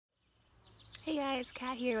Hey guys,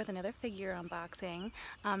 Kat here with another figure unboxing.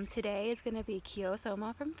 Today is going to be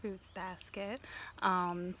Soma from Fruits Basket.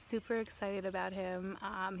 Super excited about him.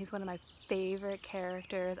 He's one of my favorite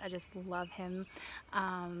characters. I just love him.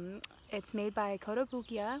 It's made by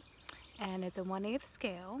Kotobukiya and it's a 1/8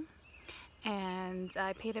 scale. And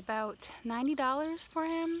I paid about $90 for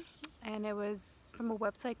him, and it was from a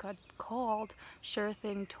website called Sure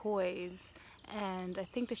Thing Toys. And I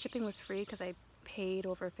think the shipping was free because I paid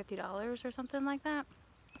over $50 or something like that.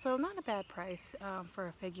 So not a bad price for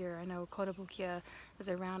a figure. I know Kotobukiya is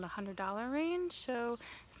around $100 range, so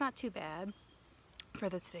it's not too bad for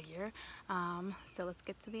this figure. So let's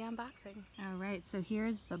get to the unboxing. Alright, so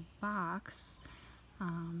here's the box.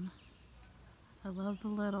 I love the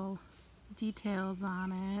little details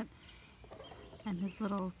on it, and his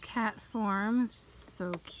little cat form is just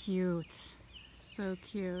so cute. So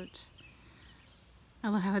cute. I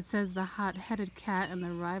love how it says the hot-headed cat and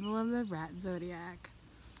the rival of the rat zodiac.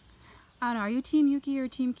 I don't know, are you Team Yuki or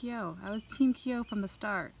Team Kyo? I was Team Kyo from the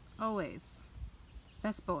start, always.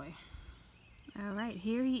 Best boy. Alright,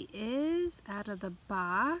 here he is out of the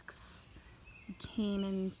box. He came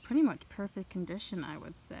in pretty much perfect condition, I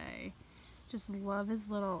would say. Just love his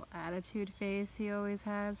little attitude face he always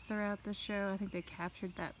has throughout the show. I think they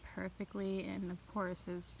captured that perfectly, and of course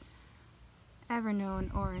his ever-known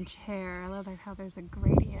orange hair. I love how there's a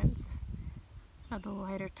gradient of the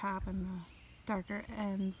lighter top and the darker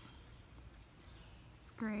ends.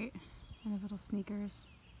 It's great. And his little sneakers.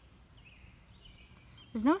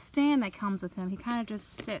 There's no stand that comes with him. He kind of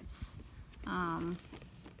just sits. He kind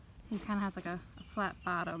of has like a flat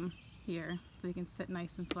bottom here, so he can sit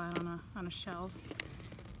nice and flat on a shelf.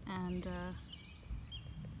 And I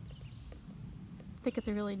think it's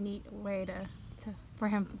a really neat way for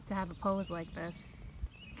him to have a pose like this.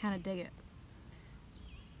 Kind of dig it.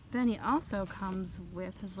 Then he also comes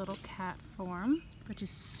with his little cat form, which is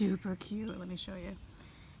super cute. Let me show you.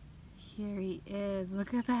 Here he is.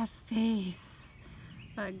 Look at that face.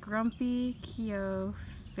 That grumpy Kyo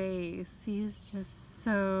face. He's just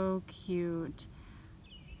so cute.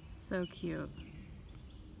 So cute.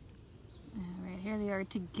 And right here they are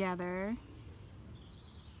together.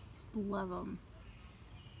 Just love them.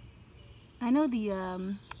 I know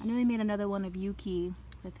they made another one of Yuki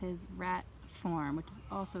with his rat form, which is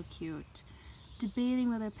also cute. Debating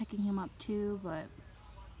whether picking him up too, but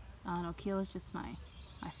I don't know, Kyo is just my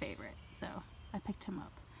favorite, so I picked him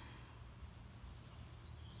up.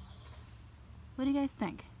 What do you guys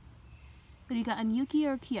think? What do you got on Yuki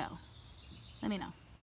or Kyo? Let me know.